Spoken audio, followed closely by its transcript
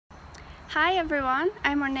Hi everyone,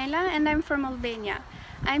 I'm Ornela and I'm from Albania.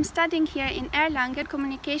 I'm studying here in Erlangen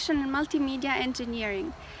Communication and Multimedia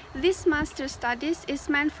Engineering. This master studies is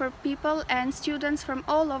meant for people and students from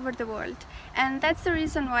all over the world, and that's the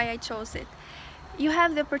reason why I chose it. You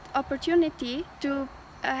have the opportunity to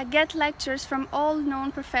get lectures from all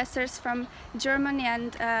known professors from Germany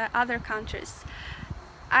and other countries.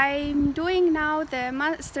 I'm doing now the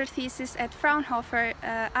master thesis at Fraunhofer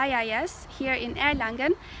IIS here in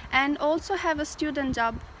Erlangen, and also have a student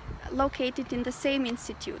job located in the same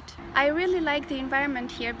institute. I really like the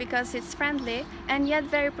environment here because it's friendly and yet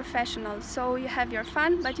very professional, so you have your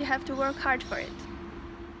fun, but you have to work hard for it.